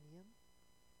aan te neem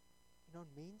en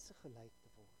aan mense gelyk te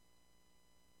word.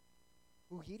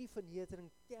 Hoe hierdie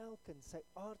vernedering telkens sy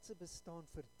aardse bestaan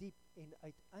verdiep en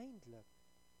uiteindelik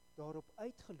daarop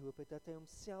uitgeloop het dat hy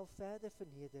homself verder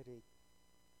verneder het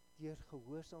deur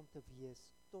gehoorsaam te wees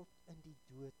tot in die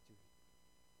dood toe.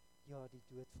 Ja, die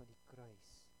dood van die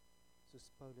kruis, soos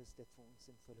Paulus dit vir ons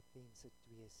in Filippense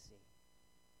 2 sê.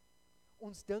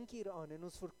 Ons dink hieraan en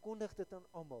ons verkondig dit aan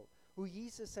almal, hoe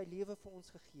Jesus sy lewe vir ons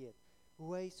gegee het,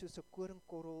 hoe hy soos 'n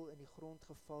koringkorrel in die grond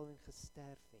geval en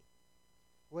gesterf het,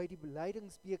 hoe hy die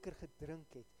belydingsbeker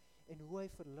gedrink het en hoe hy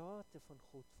verlate van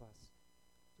God was,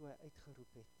 toe hy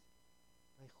uitgeroep het,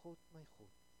 my God,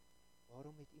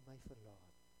 waarom het U my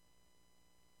verlaat?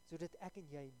 Sodat ek en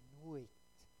jy nooit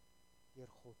deur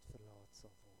God verlaat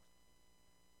sal word.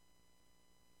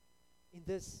 In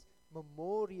this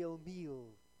memorial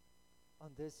meal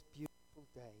on this beautiful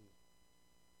day,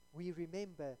 we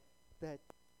remember that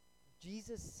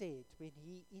Jesus said when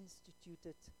He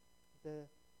instituted the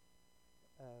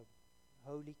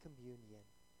Holy Communion,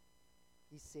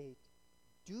 He said,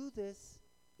 do this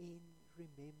in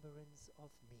remembrance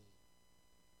of me.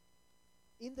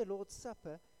 In the Lord's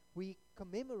Supper, we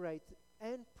commemorate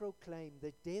and proclaim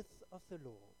the death of the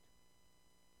Lord.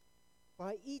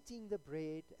 By eating the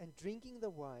bread and drinking the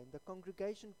wine, the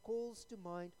congregation calls to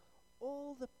mind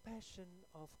all the passion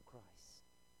of Christ,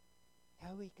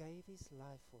 how He gave His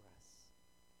life for us,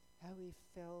 how He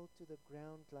fell to the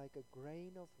ground like a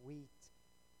grain of wheat,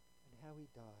 and how He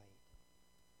died,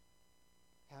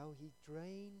 how He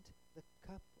drained the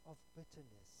cup of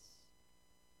bitterness,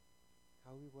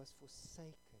 how He was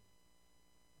forsaken,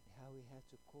 and how He had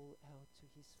to call out to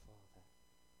His Father,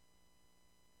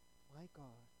 my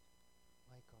God,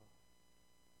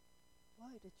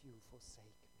 why did You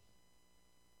forsake me?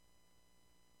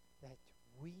 That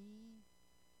we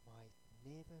might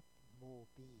never more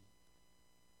be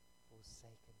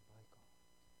forsaken by God.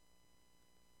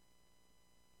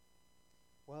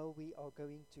 While we are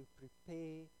going to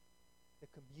prepare the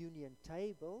communion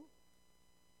table,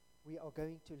 we are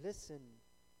going to listen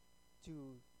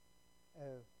to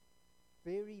a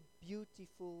very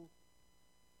beautiful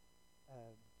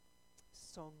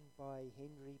song by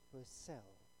Henry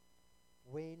Purcell,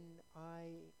 When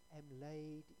I Am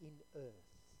Laid in Earth.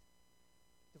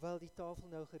 Terwyl die tafel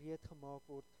nou gereed gemaak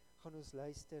word, gaan ons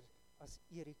luister as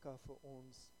Erika vir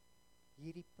ons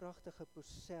hierdie pragtige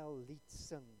Purcell lied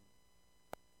sing,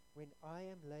 When I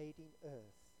Am Laid in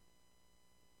Earth,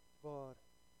 waar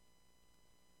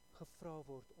gevra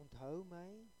word, onthou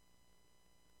my,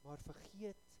 maar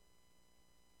vergeet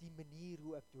die manier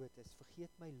hoe ek dood is,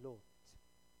 vergeet my lot.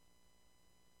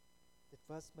 Dit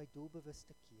was my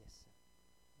doelbewuste keuse,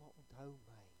 maar onthou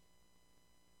my,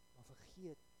 maar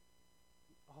vergeet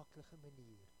die aaklige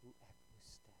manier hoe ek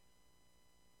moes sterf.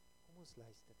 Kom ons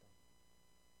luister dan.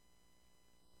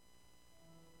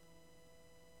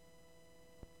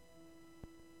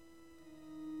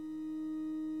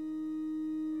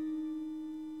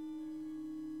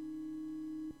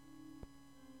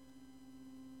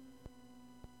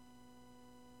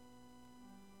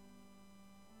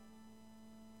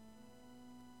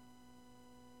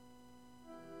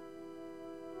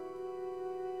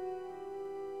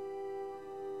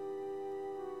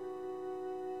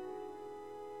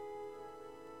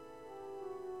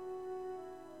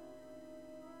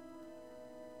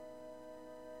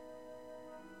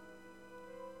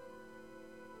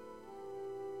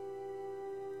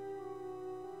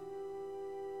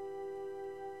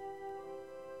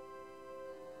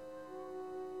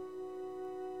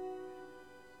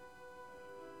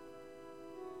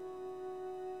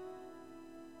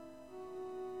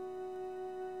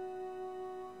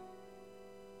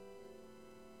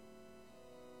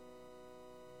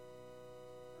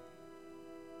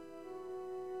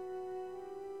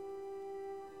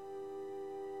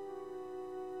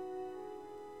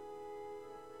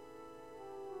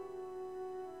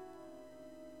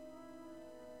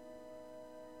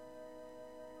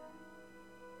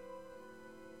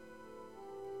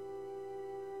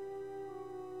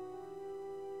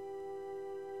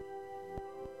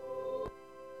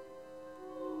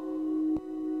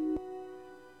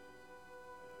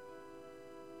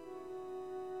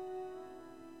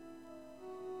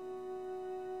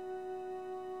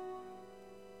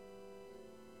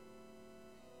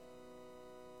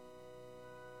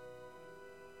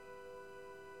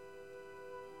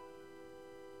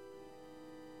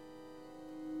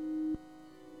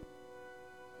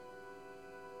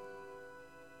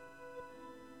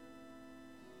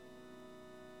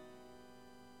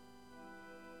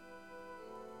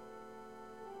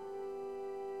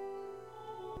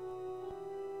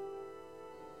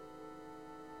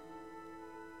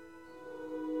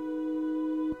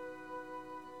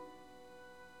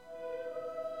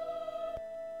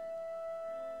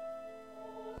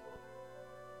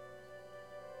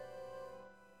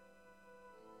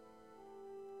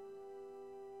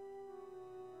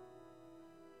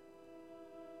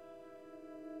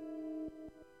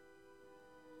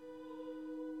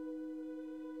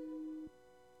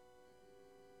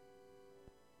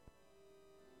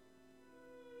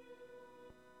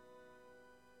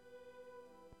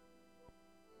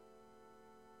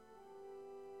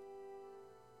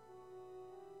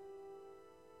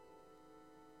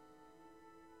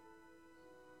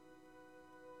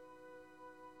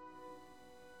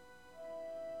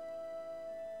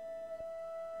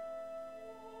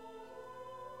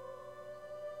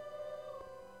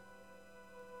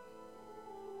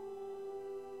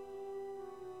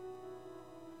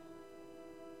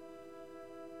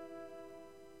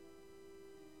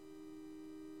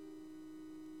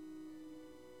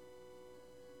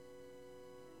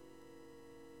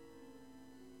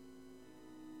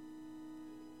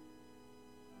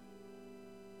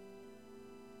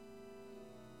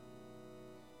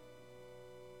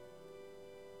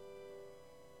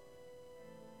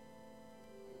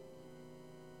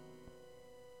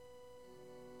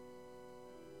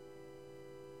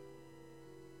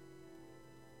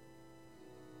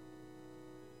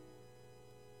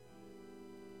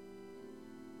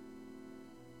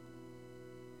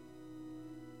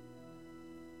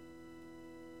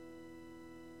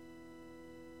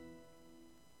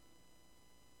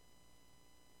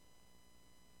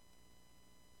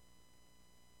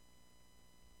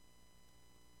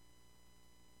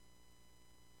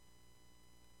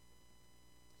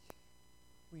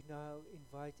 now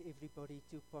invite everybody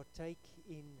to partake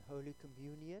in Holy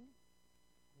Communion.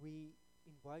 We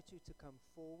invite you to come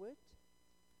forward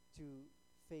to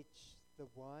fetch the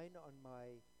wine on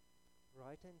my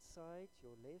right-hand side,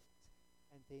 your left,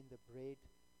 and then the bread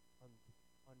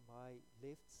on my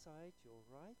left side, your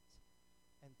right.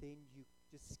 And then you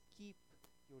just keep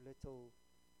your little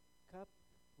cup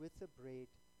with the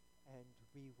bread, and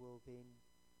we will then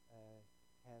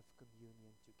have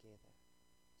communion together.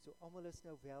 So almal is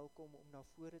nou welkom om na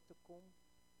vore te kom,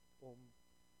 om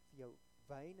vir jou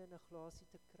wyn in 'n glasie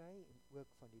te kry, en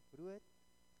ook van die brood,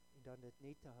 en dan dit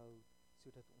net te hou,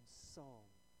 sodat ons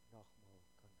saam nagmaal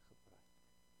kan gebruik.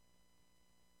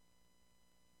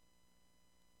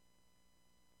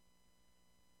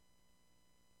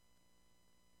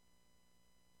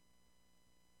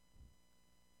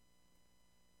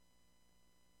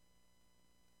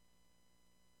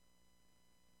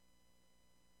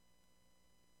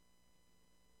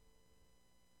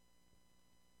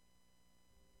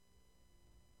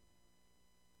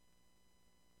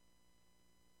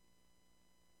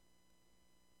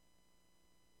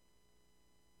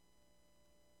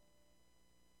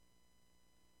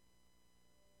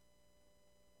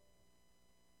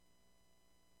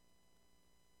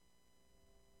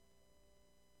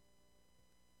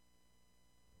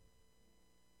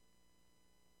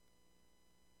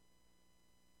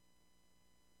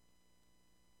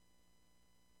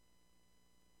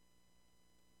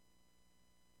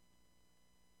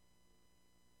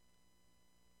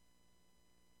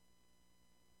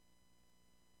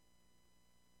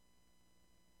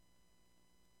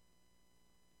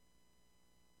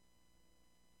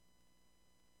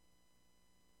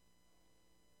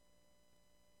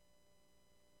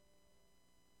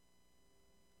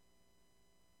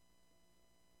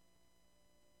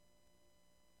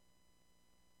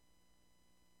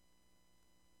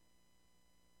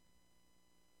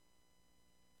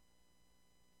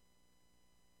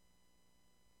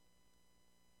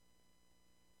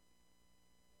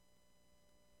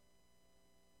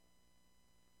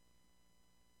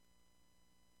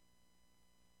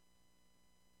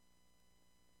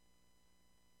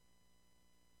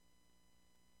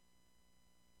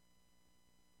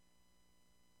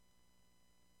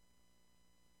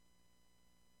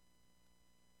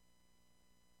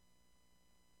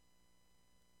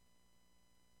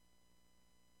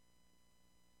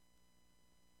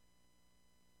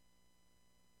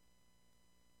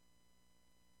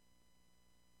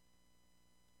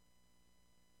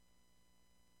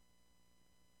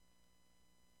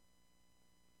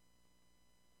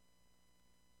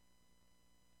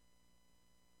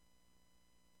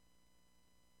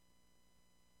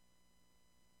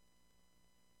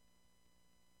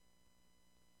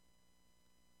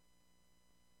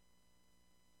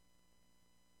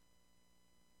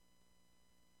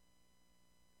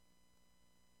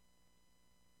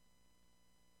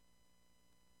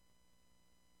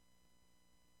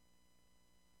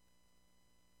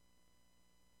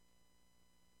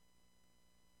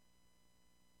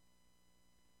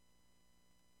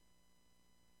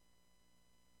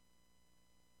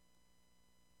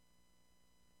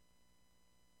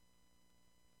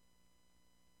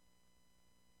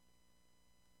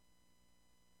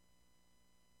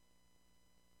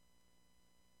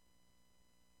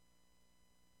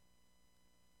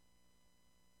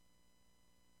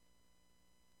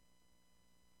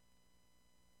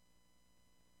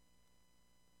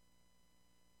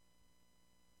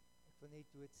 Ek wil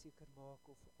net doodseker maak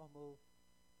of almal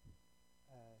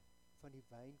van die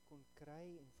wyn kon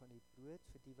kry en van die brood.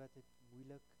 Vir die wat dit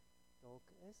moeilik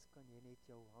dalk is, kan jy net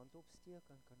jou hand opsteek,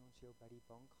 en kan ons jou by die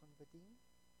bank gaan bedien.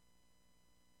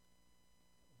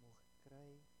 Almal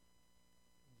gekry,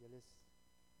 en julle is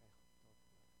reg op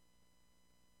dalk.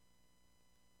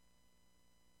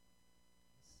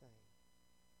 Sy.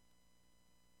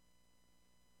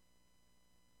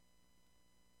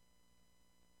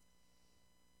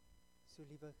 So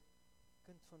liewe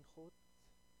kind van God,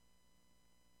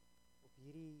 op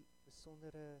hierdie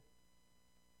besondere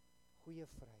goeie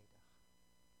Vrydag,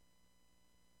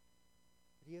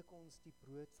 breek ons die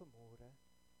brood vanmôre,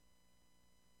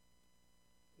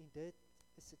 en dit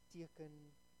is 'n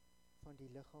teken van die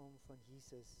liggaam van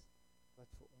Jesus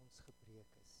wat vir ons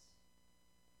gebreek is.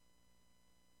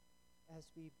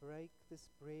 As we break this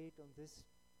bread on this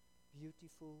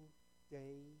beautiful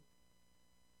day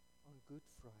on Good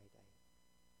Friday,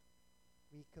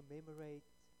 we commemorate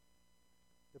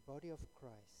the body of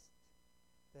Christ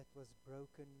that was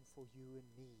broken for you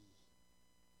and me.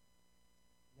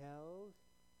 Now,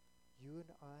 you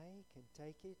and I can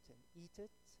take it and eat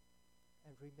it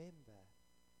and remember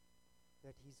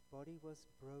that his body was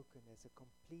broken as a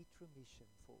complete remission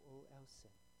for all our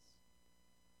sins.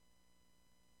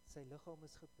 Sy liggaam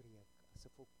is gebreek as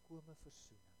 'n volkome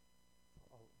versoening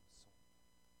vir al ons sonde.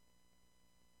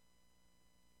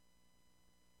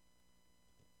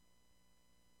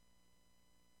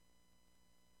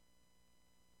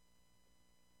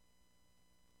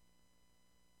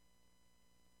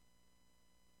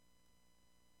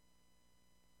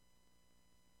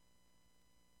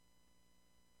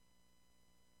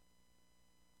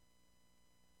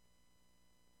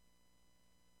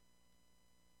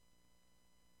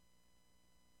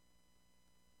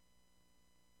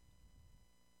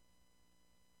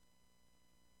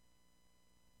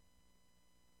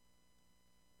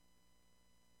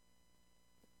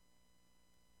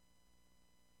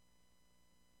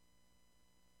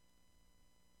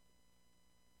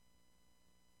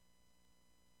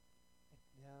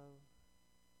 Now,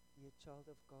 dear child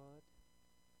of God,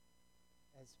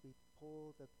 as we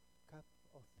pour the cup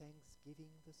of thanksgiving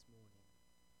this morning,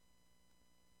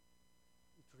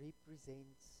 it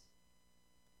represents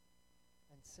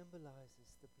and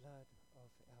symbolizes the blood of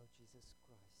our Jesus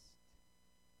Christ.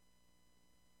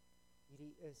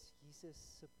 Hierdie is Jesus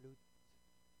se bloed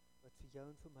wat vir jou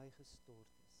en vir my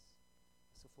gestort is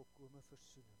as 'n volkome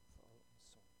versoening vir al ons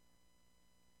sonde.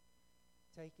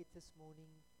 Take it this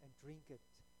morning and drink it,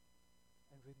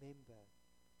 and remember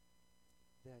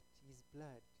that his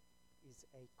blood is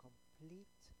a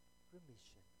complete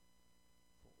remission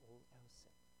for all our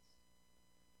sins.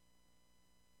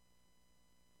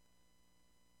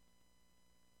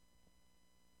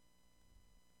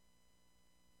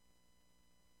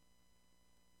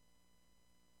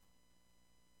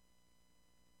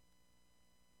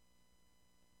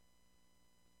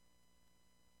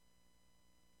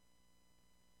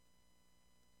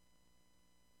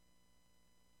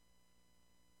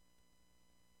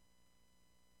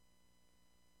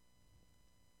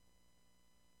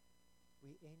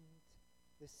 We end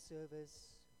the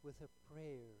service with a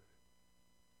prayer,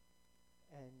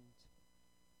 and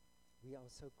we are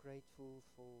so grateful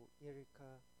for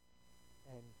Erica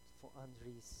and for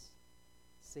Andries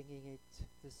singing it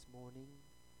this morning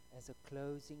as a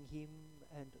closing hymn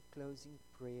and a closing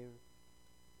prayer.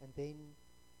 And then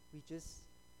we just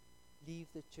leave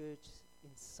the church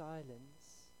in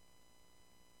silence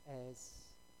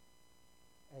as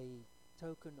a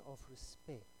token of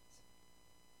respect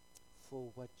for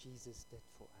what Jesus did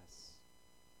for us.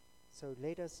 So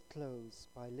let us close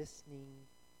by listening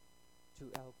to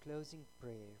our closing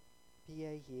prayer.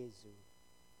 Pie Jesu,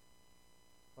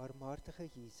 barmhartige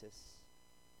Jesus,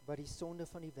 wat die sonde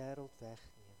van die wêreld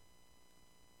wegneem,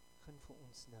 gun vir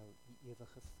ons nou die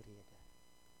ewige vrede.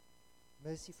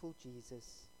 Merciful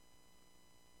Jesus,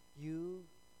 you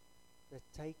that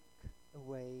take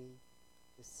away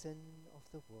the sin of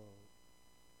the world,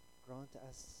 grant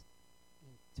us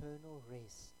eternal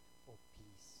rest or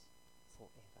peace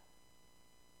forever.